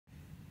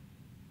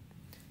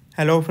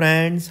Hello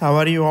friends, how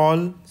are you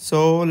all?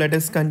 So let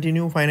us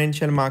continue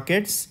financial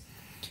markets.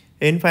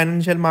 In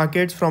financial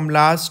markets, from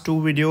last two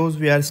videos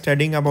we are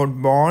studying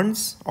about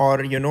bonds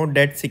or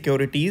debt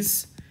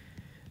securities.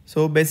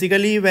 So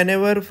basically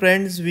whenever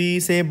friends we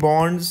say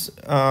bonds,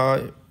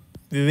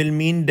 we will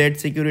mean debt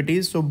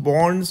securities. So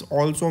bonds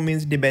also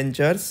means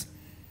debentures.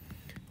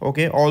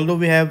 Okay, although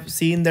we have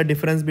seen the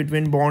difference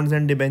between bonds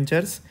and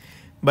debentures,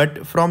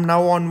 but from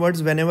now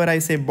onwards whenever I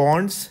say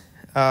bonds,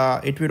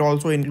 it will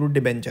also include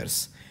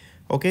debentures.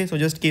 Okay, so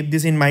just keep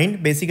this in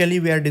mind.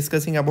 Basically we are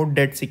discussing about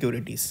debt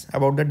securities,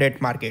 about the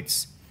debt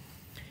markets.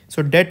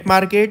 So debt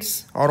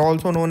markets are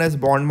also known as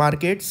bond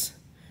markets.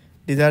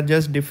 These are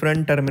just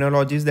different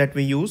terminologies that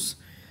we use.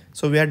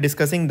 So we are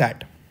discussing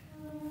that.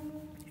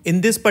 In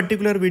this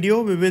particular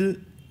video we will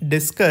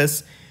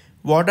discuss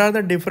what are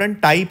the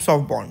different types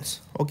of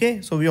bonds.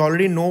 Okay, so we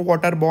already know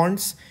what are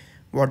bonds,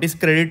 what is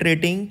credit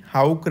rating,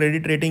 how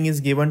credit rating is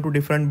given to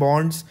different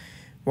bonds,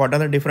 what are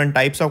the different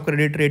types of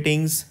credit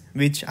ratings,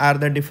 which are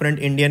the different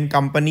Indian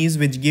companies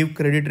which give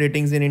credit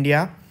ratings in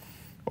India.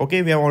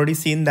 Okay, we have already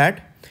seen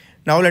that.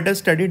 Now let us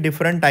study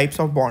different types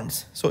of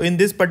bonds. So in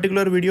this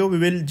particular video we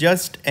will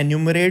just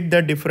enumerate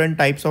the different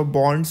types of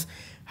bonds,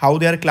 how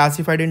they are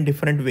classified in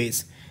different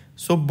ways.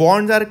 So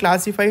bonds are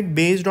classified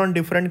based on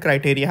different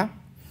criteria.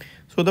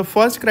 So the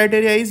first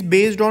criteria is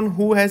based on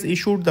who has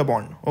issued the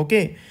bond.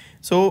 Okay,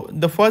 so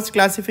the first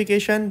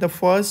classification,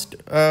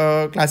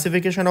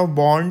 of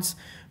bonds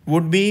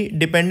would be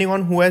depending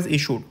on who has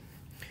issued.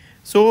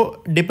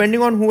 So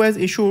depending on who has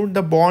issued,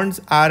 the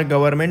bonds are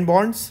government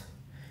bonds,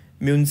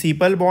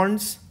 municipal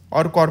bonds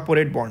or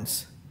corporate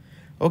bonds.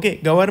 Okay,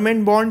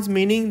 government bonds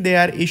meaning they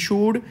are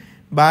issued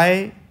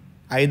by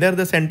either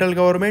the central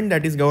government,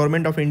 that is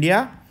government of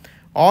India,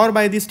 or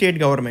by the state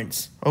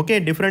governments. Okay,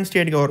 different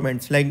state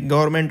governments like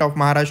government of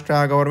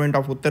Maharashtra, government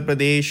of Uttar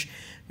Pradesh,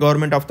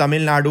 government of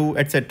Tamil Nadu,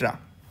 etc.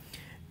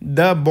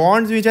 The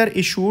bonds which are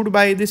issued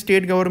by the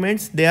state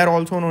governments, they are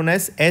also known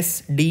as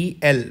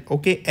SDL.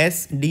 Okay,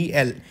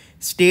 SDL,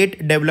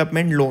 State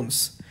Development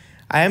Loans.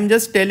 I am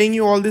just telling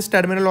you all these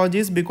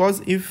terminologies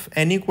because if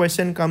any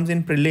question comes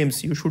in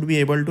prelims, you should be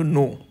able to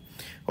know.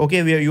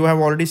 Okay, you have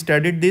already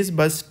studied this,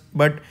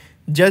 but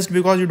just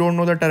because you don't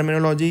know the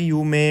terminology,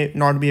 you may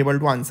not be able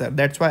to answer.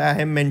 That's why I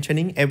am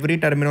mentioning every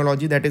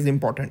terminology that is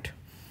important.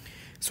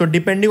 So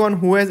depending on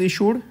who has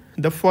issued,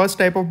 the first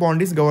type of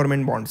bond is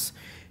government bonds.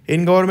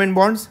 In government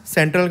bonds,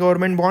 central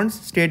government bonds,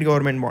 state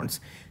government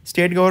bonds.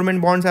 State government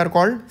bonds are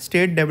called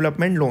state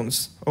development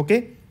loans.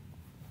 Okay,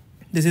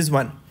 this is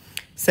one.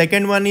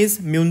 Second one is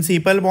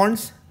municipal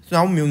bonds. So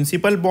now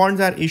municipal bonds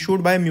are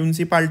issued by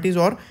municipalities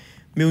or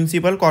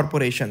municipal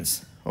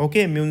corporations.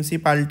 Okay,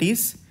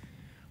 municipalities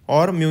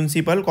or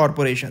municipal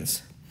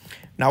corporations.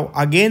 Now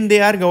again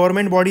they are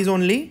government bodies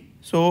only.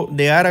 So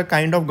they are a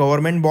kind of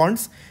government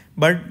bonds,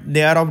 but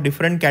they are of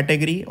different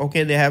category.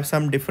 Okay, they have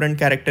some different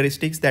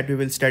characteristics that we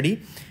will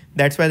study.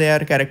 That's why they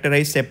are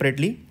characterized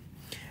separately.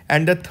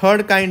 And the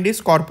third kind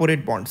is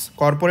corporate bonds.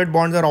 Corporate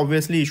bonds are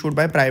obviously issued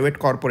by private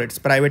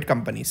corporates, private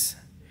companies.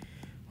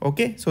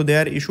 Okay, so they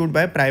are issued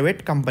by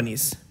private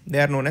companies. They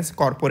are known as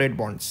corporate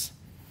bonds.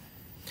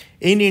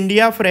 In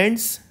India,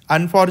 friends,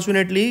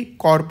 unfortunately,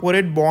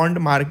 corporate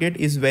bond market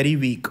is very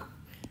weak.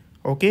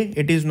 Okay,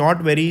 it is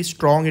not very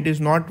strong. It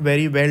is not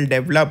very well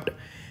developed.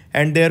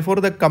 And therefore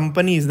the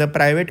companies, the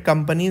private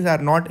companies are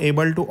not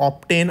able to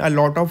obtain a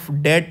lot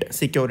of debt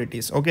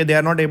securities. Okay, they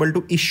are not able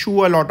to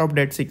issue a lot of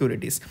debt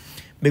securities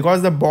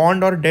because the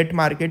bond or debt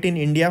market in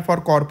India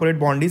for corporate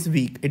bond is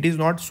weak. It is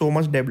not so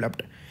much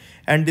developed.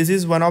 And this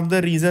is one of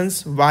the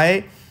reasons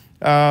why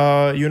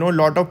a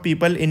lot of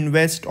people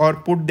invest or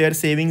put their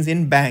savings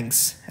in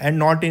banks and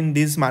not in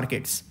these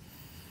markets.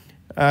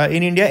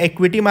 In India,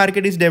 equity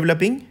market is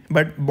developing,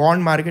 but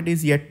bond market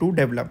is yet to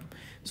develop.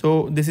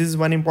 So this is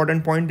one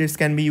important point. This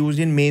can be used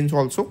in mains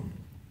also.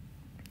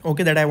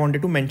 Okay, that I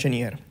wanted to mention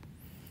here.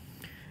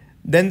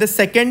 Then the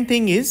second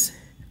thing is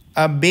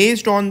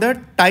based on the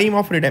time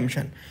of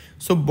redemption.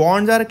 So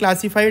bonds are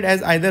classified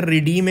as either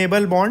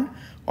redeemable bond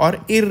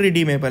or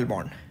irredeemable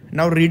bond.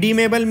 Now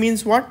redeemable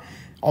means what?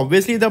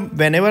 Obviously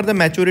whenever the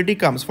maturity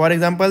comes, for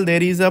example,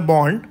 there is a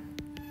bond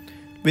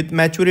with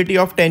maturity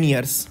of 10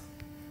 years.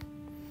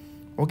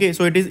 Okay,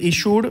 so it is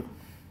issued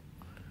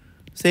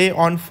say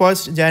on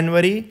 1st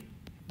January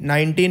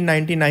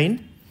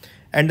 1999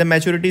 and the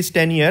maturity is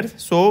 10 years.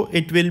 So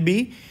it will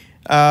be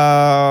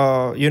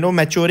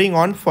maturing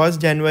on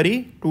 1st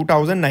January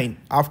 2009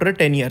 after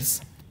 10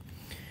 years.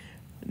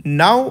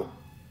 Now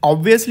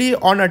obviously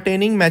on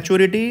attaining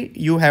maturity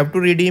you have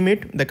to redeem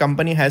it. The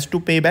company has to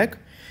pay back.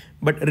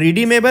 But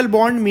redeemable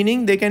bond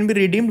meaning they can be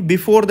redeemed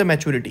before the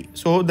maturity.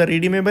 So the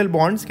redeemable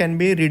bonds can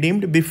be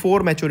redeemed before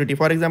maturity.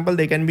 For example,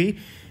 they can be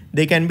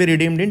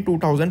redeemed in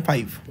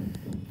 2005.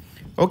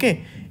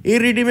 Okay,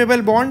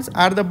 irredeemable bonds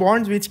are the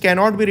bonds which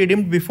cannot be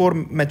redeemed before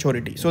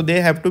maturity. So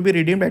they have to be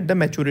redeemed at the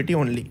maturity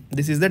only.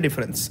 This is the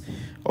difference.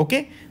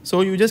 Okay,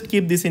 so you just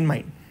keep this in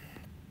mind.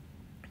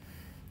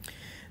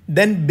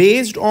 Then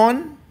based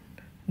on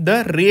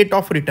the rate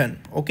of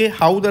return, okay,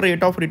 how the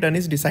rate of return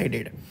is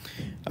decided.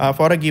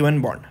 for a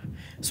given bond.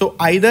 So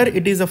either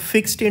it is a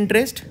fixed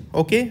interest,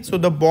 okay, so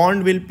the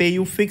bond will pay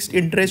you fixed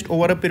interest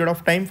over a period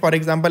of time. For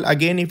example,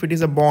 again, if it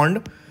is a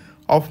bond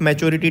of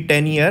maturity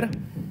 10 year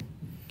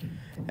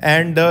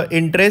and the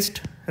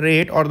interest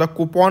rate or the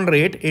coupon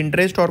rate,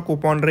 interest or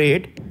coupon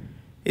rate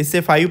is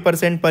say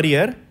 5% per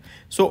year.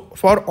 So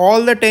for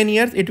all the 10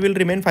 years, it will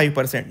remain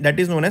 5%. That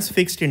is known as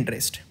fixed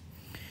interest.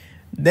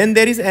 Then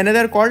there is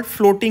another called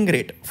floating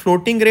rate.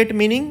 Floating rate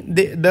meaning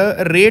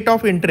the rate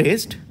of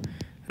interest,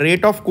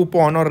 rate of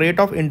coupon or rate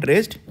of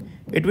interest,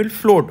 it will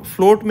float.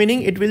 Float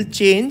meaning it will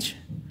change.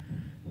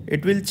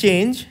 It will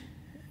change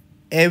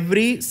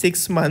every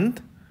 6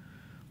 months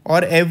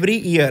or every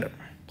year,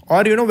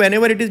 or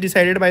whenever it is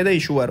decided by the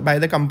issuer, by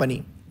the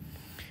company.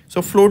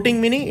 So floating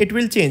meaning it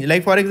will change.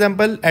 Like for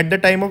example, at the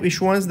time of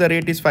issuance, the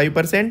rate is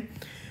 5%.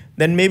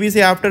 Then maybe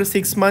say after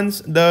 6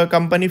 months, the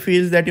company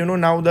feels that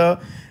now the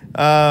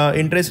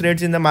interest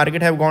rates in the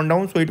market have gone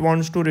down, so it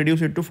wants to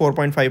reduce it to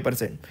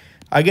 4.5%.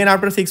 Again,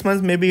 after 6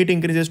 months, maybe it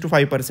increases to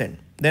 5%.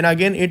 Then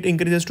again, it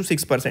increases to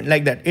 6%.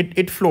 Like that,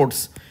 it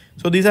floats.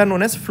 So these are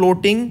known as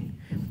floating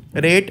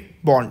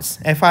rate bonds,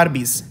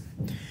 FRBs.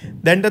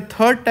 Then the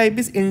third type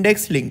is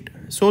index linked.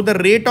 So the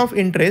rate of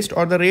interest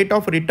or the rate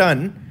of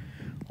return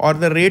or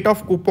the rate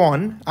of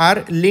coupon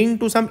are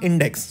linked to some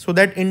index. So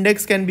that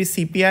index can be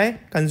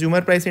CPI,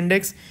 consumer price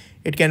index.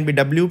 It can be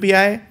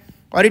WPI,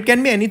 or it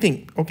can be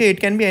anything. Okay, it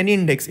can be any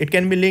index. It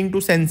can be linked to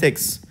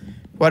Sensex.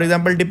 For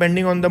example,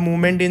 depending on the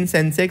movement in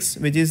Sensex,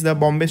 which is the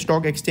Bombay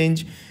Stock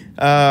Exchange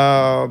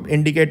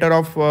indicator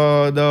of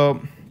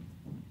the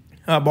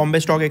Bombay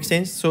Stock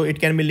Exchange. So it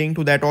can be linked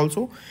to that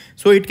also.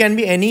 So it can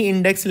be any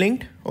index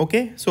linked.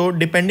 Okay, so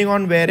depending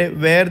on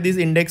where this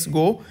index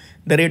go,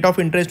 the rate of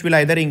interest will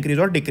either increase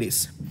or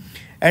decrease.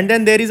 And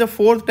then there is a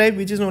fourth type,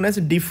 which is known as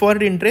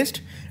deferred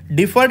interest.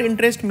 Deferred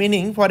interest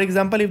meaning, for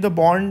example, if the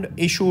bond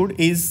issued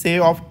is say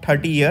of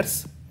 30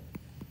 years.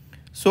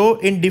 So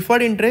in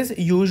deferred interest,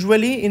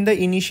 usually in the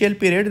initial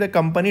period, the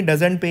company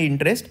doesn't pay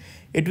interest.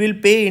 It will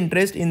pay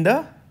interest in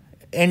the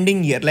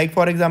ending year. Like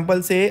for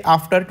example, say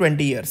after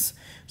 20 years.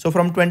 So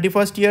from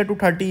 21st year to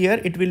 30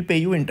 year, it will pay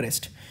you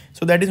interest.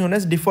 So that is known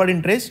as deferred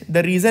interest.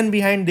 The reason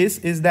behind this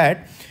is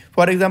that,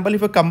 for example,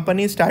 if a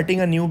company is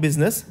starting a new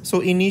business, so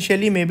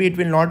initially maybe it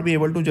will not be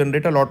able to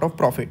generate a lot of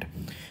profit.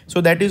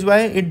 So that is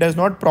why it does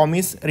not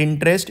promise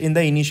interest in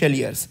the initial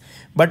years.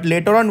 But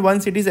later on,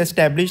 once it is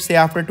established, say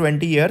after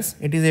 20 years,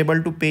 it is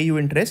able to pay you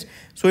interest.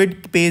 So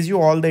it pays you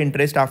all the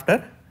interest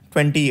after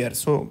 20 years.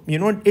 So,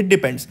 it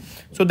depends.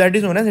 So that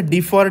is known as a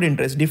deferred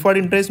interest. Deferred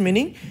interest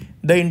meaning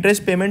the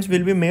interest payments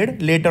will be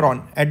made later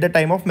on at the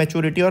time of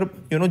maturity or,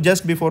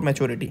 just before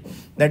maturity.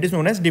 That is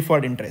known as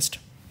deferred interest.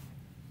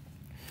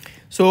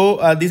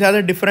 So these are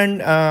the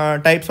different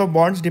types of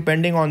bonds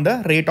depending on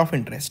the rate of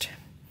interest.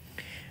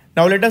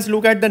 Now let us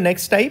look at the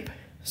next type.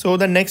 So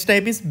the next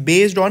type is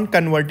based on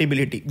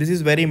convertibility. This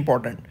is very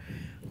important.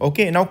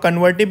 Okay, now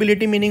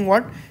convertibility meaning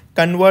what?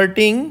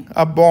 Converting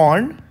a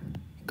bond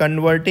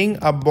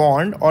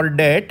or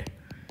debt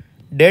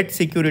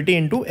security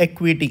into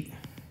equity.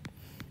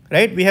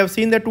 Right? We have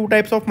seen the two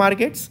types of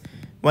markets.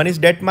 One is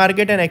debt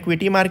market and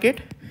equity market.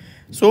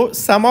 So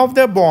some of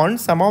the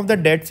bonds, some of the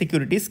debt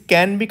securities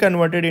can be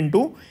converted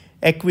into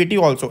equity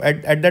also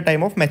at the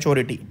time of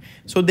maturity.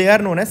 So they are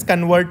known as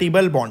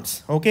convertible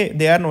bonds. Okay,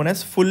 they are known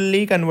as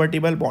fully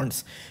convertible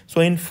bonds.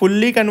 So in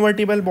fully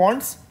convertible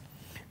bonds,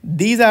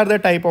 these are the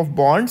type of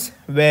bonds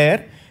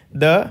where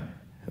the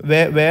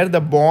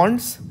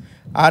bonds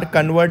are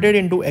converted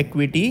into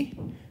equity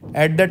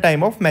at the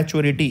time of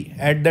maturity.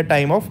 At the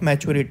time of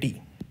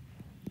maturity,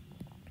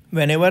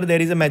 whenever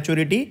there is a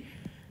maturity,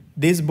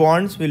 these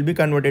bonds will be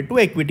converted to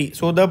equity.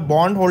 So the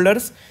bond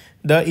holders,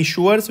 the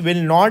issuers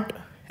will not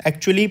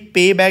actually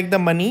pay back the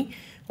money,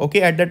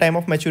 okay, at the time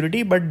of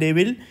maturity, but they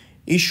will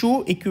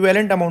issue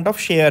equivalent amount of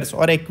shares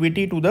or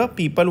equity to the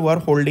people who are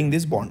holding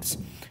these bonds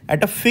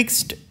at a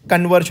fixed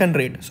conversion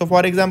rate. So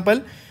for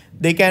example,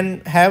 they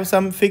can have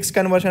some fixed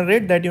conversion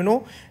rate that,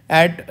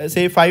 at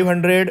say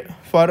 500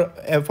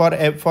 for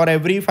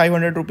every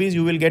 500 rupees,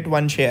 you will get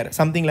 1 share,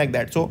 something like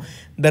that. So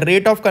the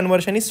rate of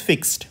conversion is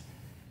fixed.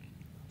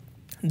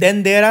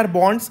 Then there are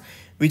bonds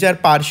which are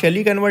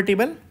partially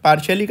convertible.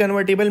 Partially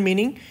convertible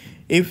meaning,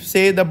 if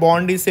say the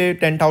bond is say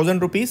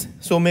 10,000 rupees,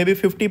 so maybe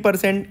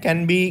 50%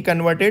 can be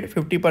converted,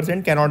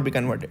 50% cannot be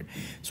converted.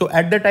 So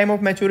at the time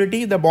of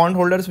maturity, the bond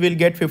holders will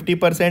get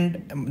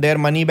 50% their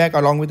money back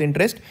along with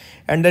interest,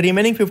 and the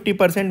remaining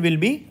 50% will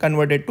be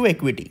converted to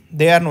equity.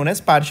 They are known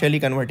as partially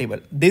convertible.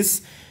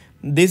 This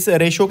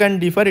ratio can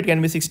differ. It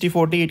can be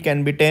 60-40, it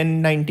can be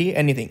 10-90,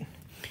 anything.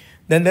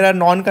 Then there are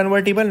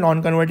non-convertible.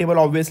 Non-convertible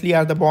obviously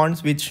are the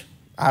bonds which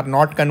are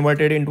not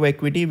converted into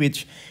equity,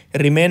 which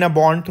remain a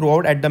bond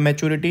throughout. At the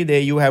maturity,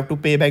 there you have to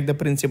pay back the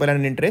principal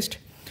and interest.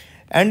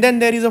 And then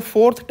there is a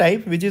fourth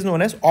type which is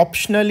known as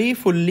optionally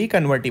fully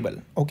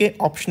convertible. Okay,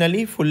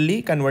 optionally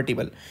fully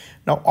convertible.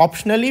 Now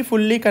optionally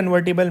fully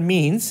convertible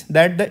means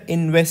that the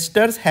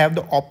investors have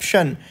the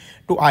option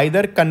to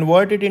either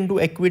convert it into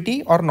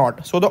equity or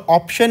not. So the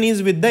option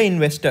is with the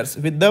investors,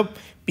 with the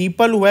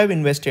people who have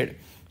invested.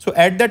 So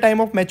at the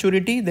time of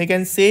maturity, they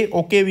can say,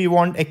 okay, we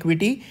want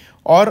equity,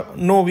 or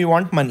no, we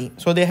want money.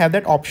 So they have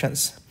that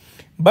options.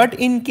 But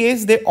in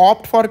case they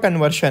opt for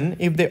conversion,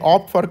 if they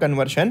opt for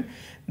conversion,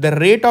 the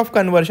rate of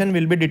conversion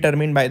will be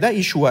determined by the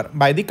issuer,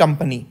 by the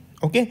company.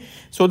 Okay,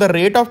 so the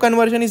rate of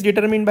conversion is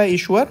determined by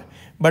issuer,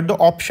 but the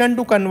option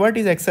to convert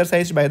is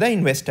exercised by the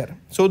investor.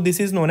 So this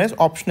is known as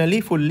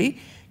optionally fully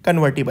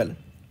convertible.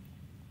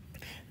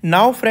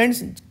 Now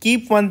friends,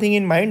 keep one thing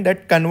in mind,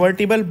 that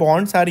convertible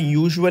bonds are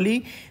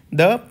usually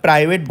the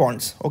private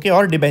bonds, okay,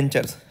 or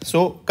debentures.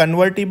 So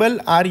convertible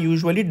are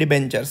usually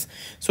debentures.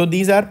 So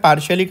these are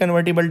partially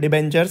convertible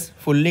debentures,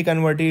 fully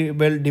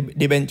convertible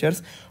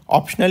debentures,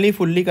 optionally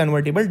fully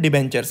convertible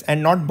debentures,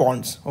 and not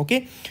bonds.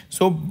 Okay,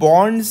 so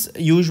bonds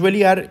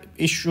usually are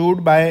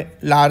issued by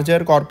larger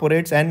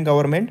corporates and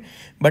government,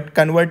 but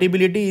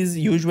convertibility is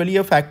usually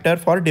a factor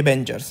for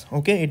debentures.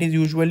 Okay, it is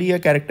usually a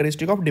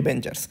characteristic of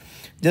debentures.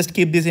 Just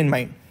keep this in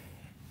mind.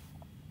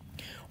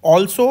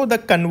 Also, the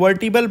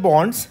convertible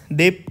bonds,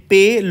 they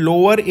pay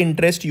lower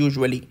interest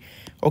usually.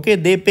 Okay,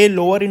 they pay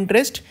lower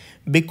interest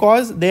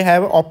because they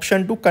have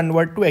option to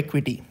convert to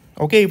equity.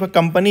 Okay, if a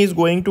company is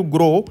going to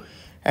grow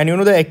and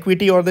the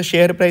equity or the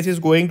share price is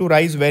going to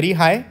rise very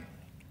high,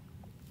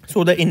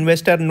 so the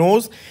investor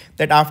knows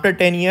that after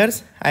 10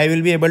 years, I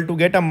will be able to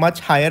get a much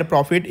higher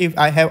profit if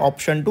I have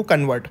option to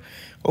convert.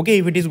 Okay,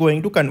 if it is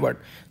going to convert.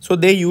 So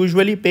they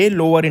usually pay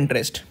lower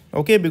interest.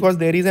 Okay, because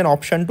there is an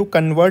option to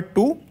convert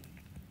to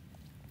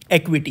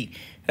equity,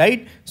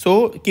 right?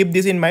 So keep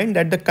this in mind,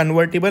 that the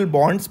convertible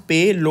bonds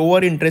pay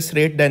lower interest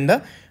rate than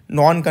the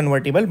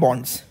non-convertible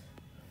bonds.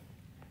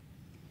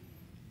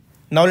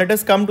 Now let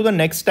us come to the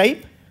next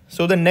type.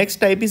 So the next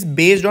type is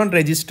based on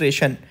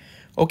registration.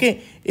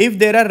 Okay, if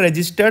there are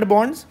registered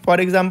bonds, for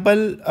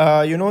example,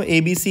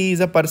 ABC is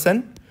a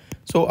person.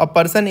 So a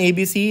person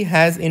ABC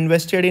has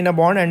invested in a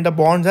bond and the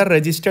bonds are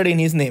registered in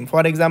his name.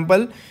 For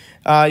example,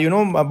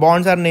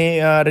 bonds are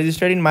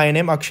registered in my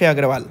name, Akshay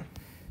Agrawal.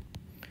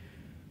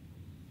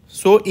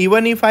 So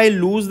even if I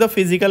lose the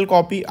physical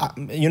copy,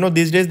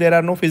 these days there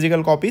are no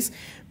physical copies,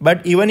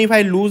 but even if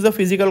I lose the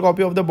physical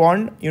copy of the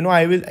bond,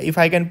 I will, if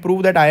I can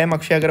prove that I am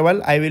Akshay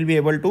Agrawal, I will be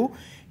able to,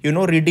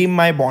 redeem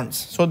my bonds.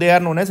 So they are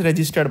known as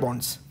registered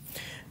bonds.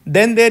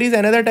 Then there is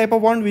another type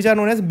of bond which are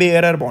known as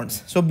bearer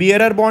bonds. So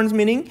bearer bonds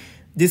meaning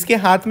जिसके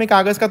हाथ में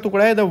कागज का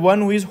टुकड़ा है, the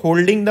one who is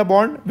holding the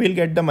bond will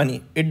get the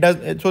money. It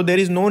does, so there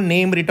is no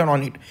name written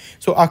on it.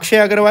 So Akshay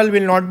Agrawal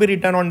will not be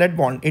written on that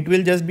bond. It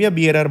will just be a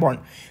bearer bond.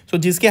 So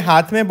जिसके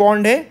हाथ में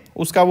bond है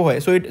उसका वो है.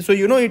 So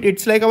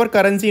it's like our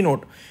currency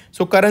note.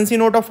 So currency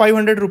note of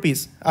 500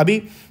 rupees.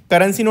 अभी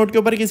currency note के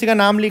ऊपर किसी का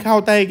नाम लिखा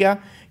होता है क्या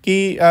कि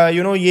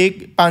ये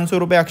 500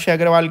 रुपये अक्षय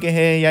अग्रवाल के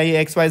हैं या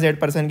ये XYZ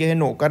पर्सन के हैं?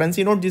 नो,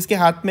 करेंसी नोट जिसके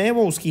हाथ में है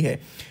वो उसकी है.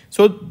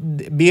 सो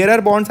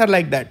bearer bonds are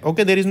like that.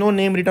 Okay, there is no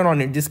name written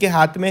on it. जिसके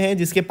हाथ में है,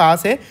 जिसके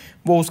पास है,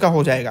 वो उसका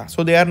हो जाएगा.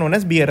 सो they are known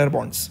as bearer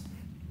bonds.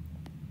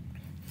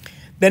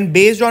 Then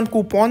based on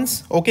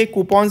coupons, okay,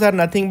 coupons are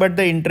nothing but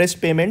the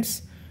interest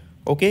payments,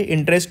 okay,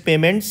 interest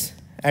payments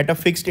at a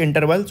fixed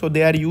interval. So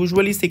they are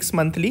usually 6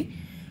 monthly.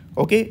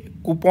 Okay,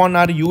 coupon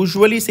are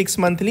usually 6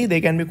 monthly. They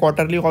can be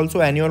quarterly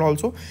also, annual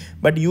also,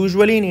 but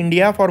usually in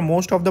India for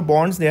most of the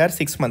bonds they are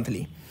 6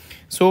 monthly.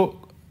 So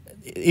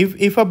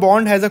if a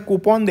bond has a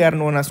coupon, they are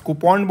known as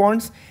coupon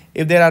bonds.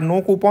 If there are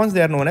no coupons,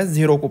 they are known as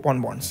zero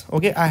coupon bonds.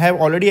 Okay, I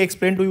have already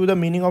explained to you the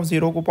meaning of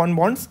zero coupon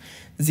bonds.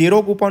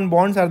 Zero coupon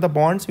bonds are the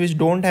bonds which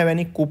don't have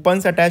any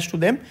coupons attached to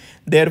them.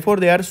 Therefore,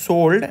 they are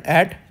sold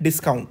at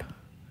discount.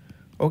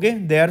 Okay,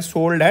 they are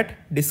sold at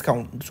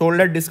discount. Sold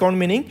at discount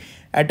meaning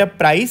at a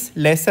price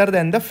lesser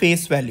than the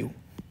face value.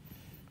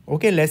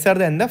 Okay, lesser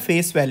than the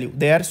face value.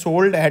 They are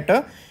sold at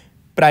a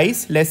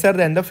price lesser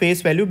than the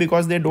face value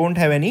because they don't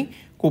have any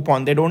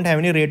coupon. They don't have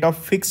any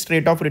fixed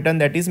rate of return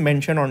that is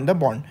mentioned on the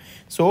bond.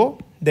 So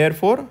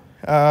therefore,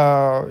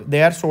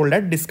 they are sold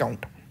at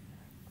discount.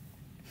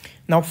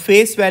 Now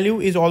face value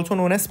is also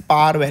known as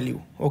par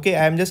value. Okay,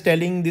 I am just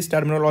telling these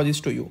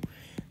terminologies to you.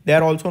 They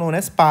are also known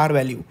as par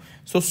value.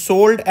 So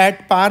sold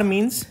at par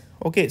means,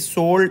 okay,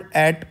 sold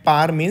at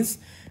par means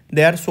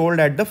they are sold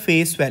at the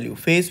face value.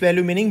 Face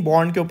value meaning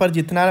bond के ऊपर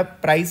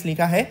जितना price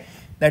लिखा है,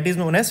 that is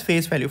known as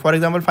face value. For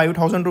example,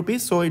 5,000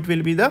 rupees. So it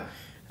will be the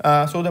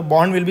so the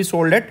bond will be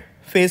sold at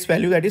face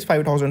value, that is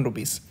 5,000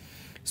 rupees.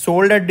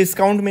 Sold at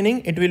discount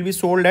meaning it will be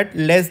sold at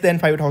less than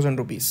 5,000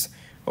 rupees.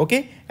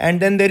 Okay,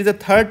 and then there is a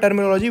third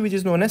terminology which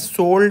is known as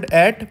sold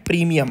at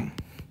premium.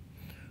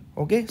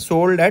 Okay,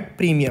 sold at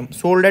premium.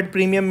 Sold at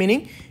premium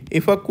meaning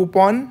if a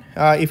coupon,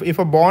 if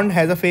a bond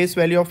has a face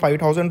value of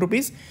 5,000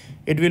 rupees,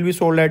 it will be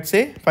sold at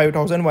say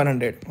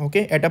 5,100.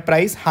 Okay, at a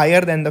price higher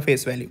than the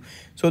face value.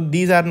 So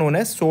these are known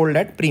as sold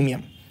at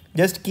premium.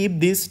 Just keep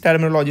these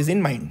terminologies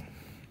in mind.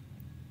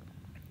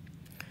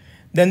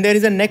 Then there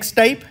is a next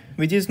type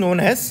which is known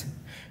as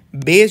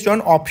based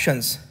on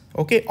options.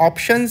 Okay,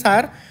 options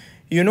are,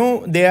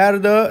 they are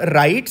the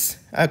rights,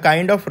 a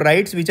kind of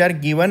rights which are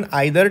given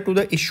either to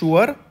the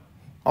issuer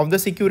of the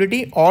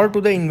security or to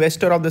the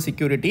investor of the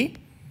security.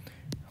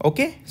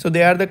 Okay, so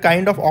they are the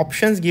kind of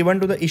options given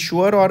to the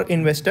issuer or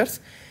investors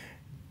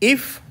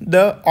if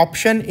the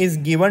option is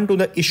given to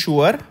the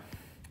issuer,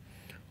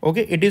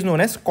 okay, it is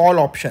known as call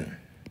option.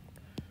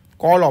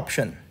 Call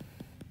option.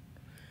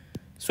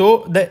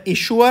 So the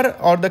issuer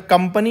or the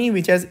company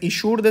which has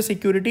issued the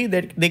security,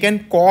 that they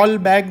can call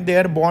back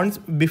their bonds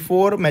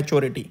before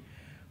maturity.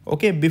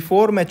 Okay,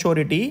 before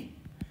maturity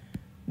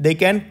they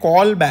can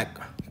call back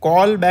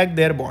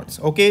their bonds.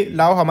 Okay,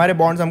 now हमारे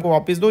bonds हमको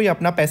वापस दो या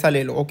अपना पैसा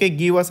ले लो. Okay,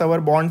 give us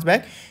our bonds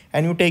back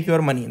and you take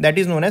your money. That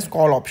is known as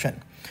call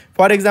option.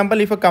 For example,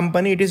 if a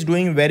company, it is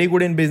doing very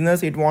good in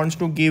business, it wants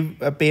to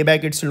give pay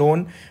back its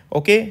loan.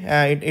 Okay,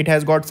 it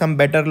has got some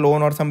better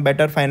loan or some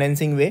better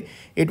financing way.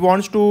 It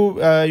wants to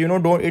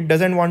it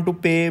doesn't want to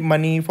pay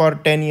money for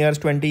 10 years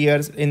 20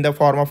 years in the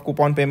form of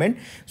coupon payment.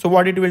 So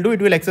what it will do,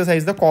 it will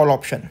exercise the call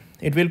option.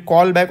 It will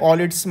call back all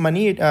its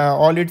money,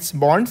 all its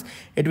bonds.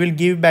 It will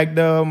give back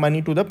the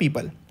money to the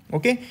people.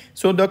 Okay,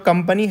 so the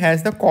company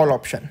has the call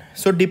option.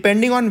 So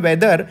depending on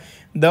whether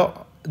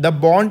the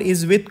bond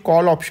is with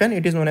call option,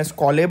 it is known as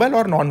callable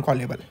or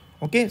non-callable.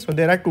 Okay, so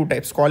there are two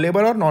types,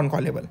 callable or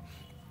non-callable.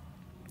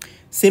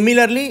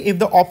 Similarly, if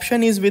the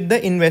option is with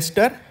the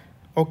investor,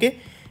 okay,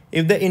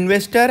 if the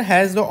investor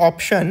has the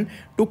option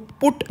to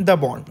put the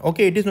bond,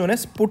 okay, it is known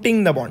as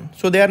putting the bond.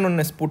 So they are known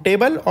as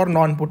puttable or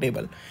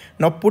non-puttable.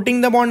 Now putting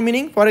the bond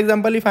meaning, for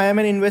example, if I am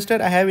an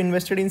investor, I have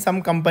invested in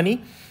some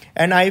company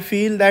and I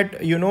feel that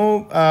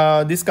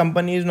this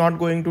company is not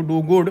going to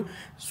do good,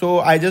 so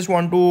I just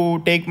want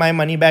to take my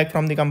money back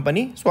from the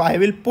company. So I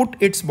will put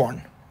its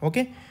bond.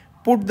 Okay,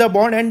 put the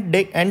bond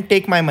and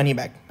take my money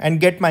back and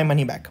get my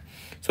money back.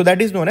 So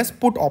that is known as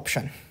put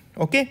option.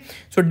 Okay,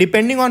 so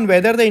depending on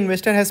whether the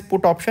investor has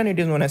put option, it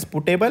is known as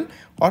puttable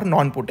or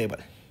non-puttable.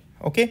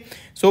 Okay,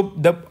 so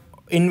the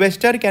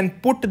investor can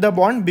put the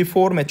bond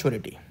before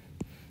maturity.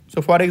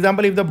 So for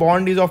example, if the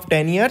bond is of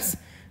 10 years,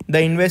 the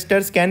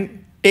investors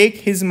can take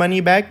his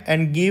money back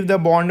and give the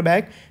bond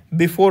back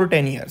before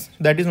 10 years.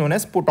 That is known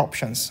as put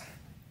options.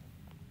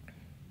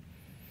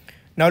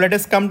 Now let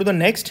us come to the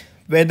next,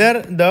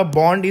 whether the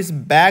bond is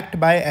backed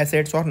by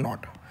assets or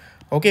not.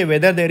 Okay,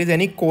 whether there is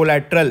any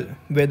collateral,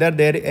 whether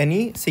there is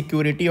any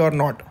security or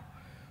not.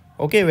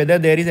 Okay, whether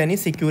there is any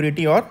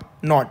security or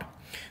not.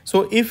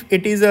 So if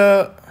it is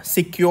a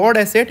secured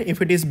asset,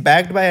 if it is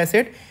backed by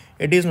asset,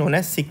 it is known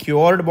as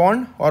secured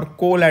bond or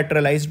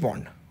collateralized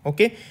bond.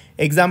 Okay,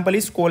 example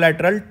is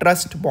collateral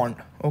trust bond.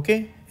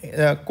 Okay,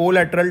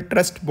 collateral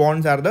trust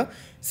bonds are the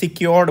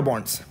secured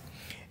bonds.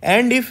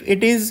 And if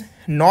it is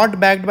not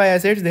backed by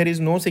assets, there is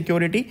no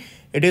security,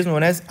 it is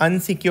known as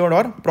unsecured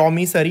or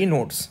promissory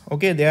notes.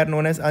 Okay, they are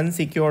known as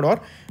unsecured or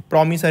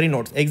promissory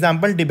notes.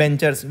 Example,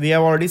 debentures. We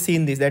have already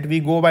seen this, that we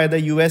go by the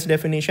US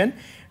definition.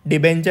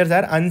 Debentures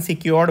are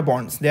unsecured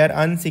bonds. They are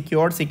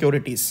unsecured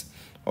securities.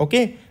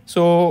 Okay,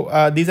 so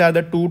these are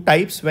the two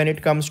types when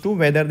it comes to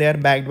whether they are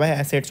backed by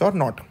assets or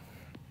not.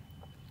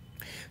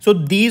 So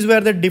these were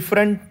the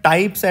different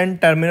types and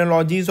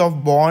terminologies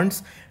of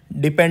bonds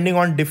depending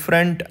on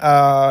different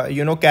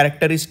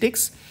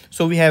characteristics.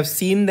 So we have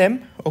seen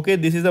them. Okay,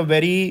 this is a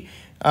very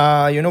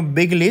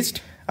big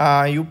list.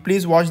 You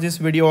please watch this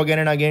video again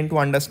and again to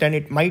understand.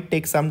 It might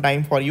take some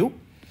time for you.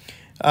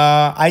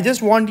 I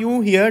just want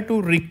you here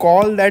to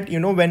recall that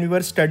when we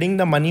were studying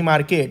the money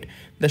market,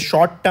 the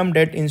short-term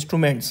debt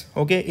instruments.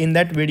 Okay, in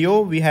that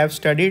video we have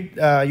studied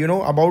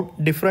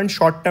about different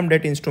short-term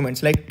debt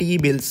instruments like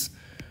T-bills,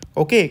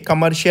 okay,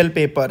 commercial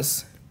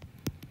papers,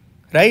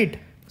 right,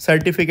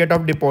 certificate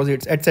of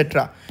deposits,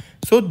 etc.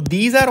 So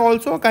these are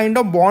also kind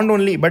of bond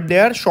only, but they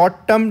are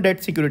short-term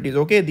debt securities.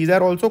 Okay, these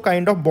are also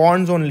kind of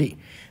bonds only.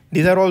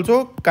 These are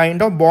also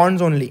kind of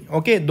bonds only.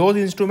 Okay, those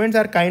instruments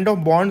are kind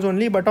of bonds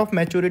only, but of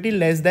maturity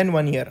less than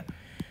 1 year.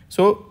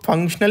 So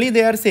functionally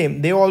they are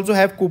same. They also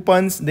have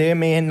coupons. They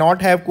may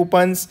not have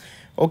coupons.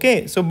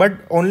 Okay, so but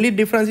only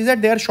difference is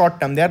that they are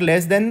short-term. They are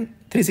less than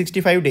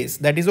 365 days.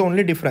 That is the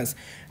only difference.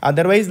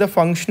 Otherwise,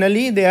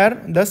 functionally they are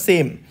the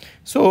same.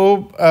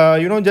 So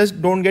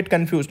just don't get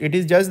confused. It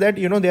is just that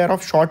they are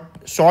of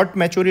short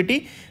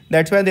maturity.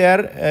 That's why they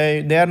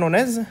are known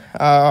as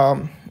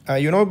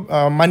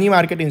money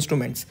market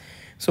instruments.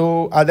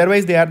 So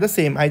otherwise they are the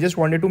same. I just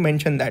wanted to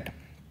mention that.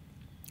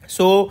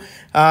 So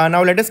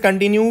now let us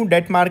continue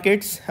debt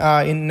markets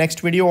in next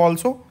video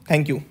also.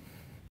 Thank you.